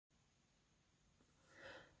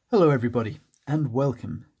Hello everybody, and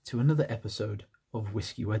welcome to another episode of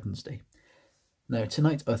Whiskey Wednesday. Now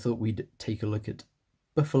tonight I thought we'd take a look at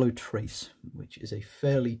Buffalo Trace, which is a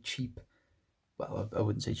fairly cheap, well I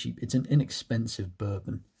wouldn't say cheap, it's an inexpensive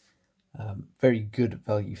bourbon. Very good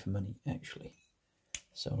value for money actually.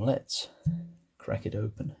 So let's crack it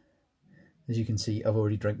open. As you can see, I've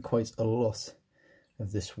already drank quite a lot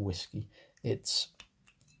of this whiskey. It's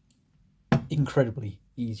incredibly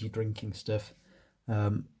easy drinking stuff.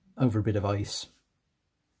 Over a bit of ice,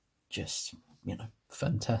 just,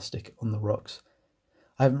 fantastic on the rocks.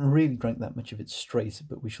 I haven't really drank that much of it straight,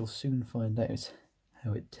 but we shall soon find out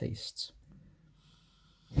how it tastes.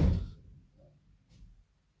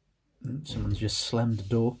 Someone's just slammed the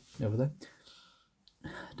door over there. I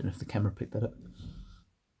don't know if the camera picked that up.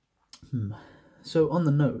 So on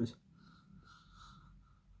the nose,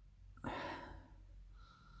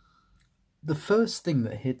 the first thing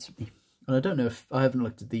that hits me, and I don't know if I haven't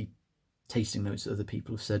looked at the tasting notes that other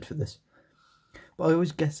people have said for this, but I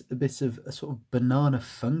always get a bit of a sort of banana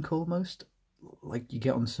funk almost, like you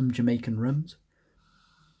get on some Jamaican rums.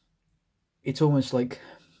 It's almost like,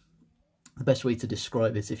 the best way to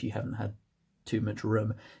describe it if you haven't had too much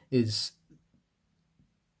rum is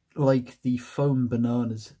like the foam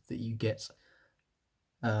bananas that you get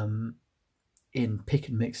in pick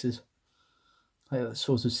and mixes, like that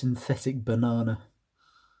sort of synthetic banana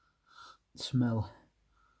smell.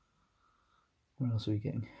 What else are we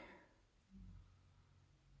getting?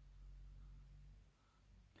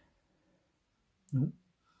 Nope.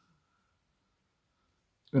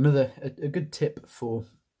 Another a good tip for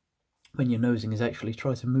when you're nosing is actually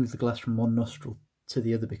try to move the glass from one nostril to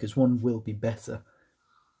the other, because one will be better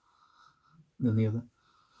than the other.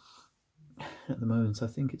 At the moment I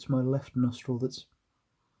think it's my left nostril that's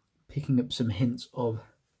picking up some hints of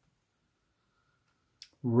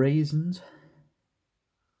raisins.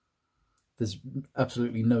 There's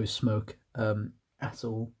absolutely no smoke at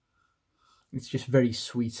all. It's just very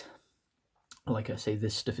sweet. Like I say,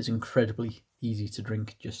 this stuff is incredibly easy to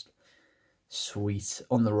drink, just sweet.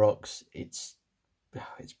 On the rocks, it's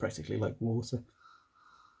practically like water.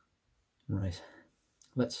 Right,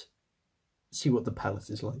 let's see what the palate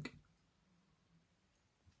is like.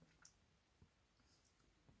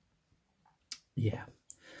 Yeah,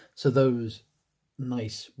 so those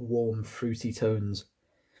nice warm fruity tones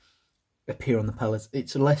appear on the palate.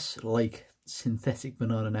 It's less like synthetic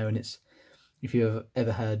banana now, and it's, if you've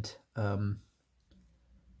ever had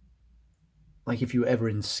like if you were ever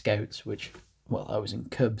in Scouts, which, well, I was in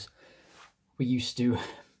Cubs, we used to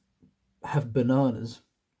have bananas,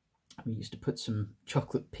 we used to put some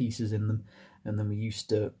chocolate pieces in them, and then we used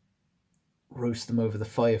to roast them over the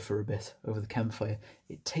fire for a bit, over the campfire.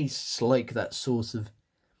 It tastes like that sort of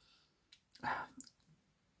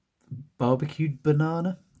barbecued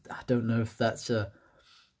banana. I don't know if that's the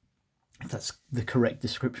correct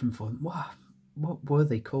description for them. What were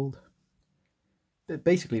they called? But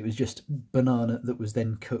basically, it was just banana that was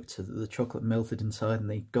then cooked so that the chocolate melted inside, and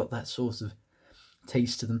they got that sort of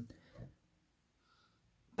taste to them.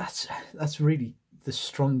 That's really the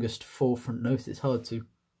strongest forefront note. It's hard to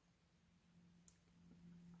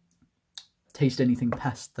taste anything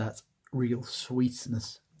past that real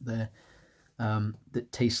sweetness there,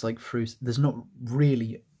 that tastes like fruit. There's not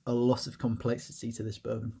really a lot of complexity to this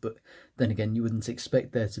bourbon, but then again, you wouldn't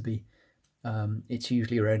expect there to be. It's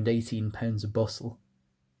usually around £18 a bottle,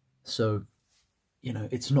 so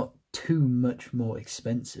it's not too much more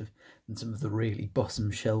expensive than some of the really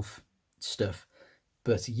bottom shelf stuff,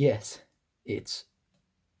 but yet it's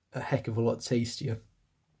a heck of a lot tastier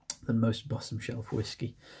than most bottom shelf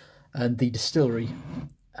whiskey. And the distillery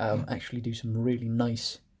actually do some really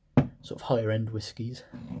nice sort of higher end whiskies.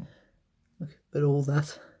 Look at all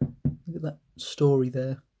that. Look at that story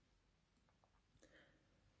there.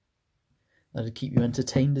 That'll keep you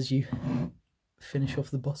entertained as you finish off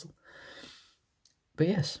the bottle. But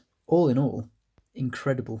yes, all in all,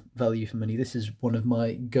 incredible value for money. This is one of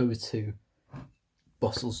my go-to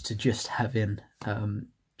bottles to just have in.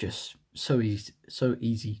 Just so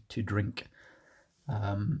easy to drink,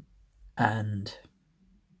 and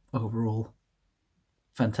overall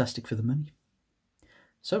fantastic for the money.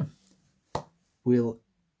 So we'll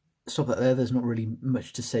stop that there. There's not really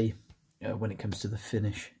much to say when it comes to the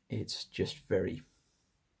finish. It's just very,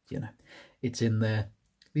 it's in there,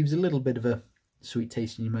 leaves a little bit of a sweet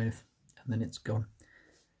taste in your mouth, and then it's gone.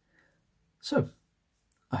 So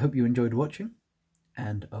I hope you enjoyed watching,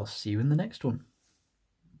 and I'll see you in the next one.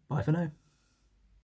 Bye for now.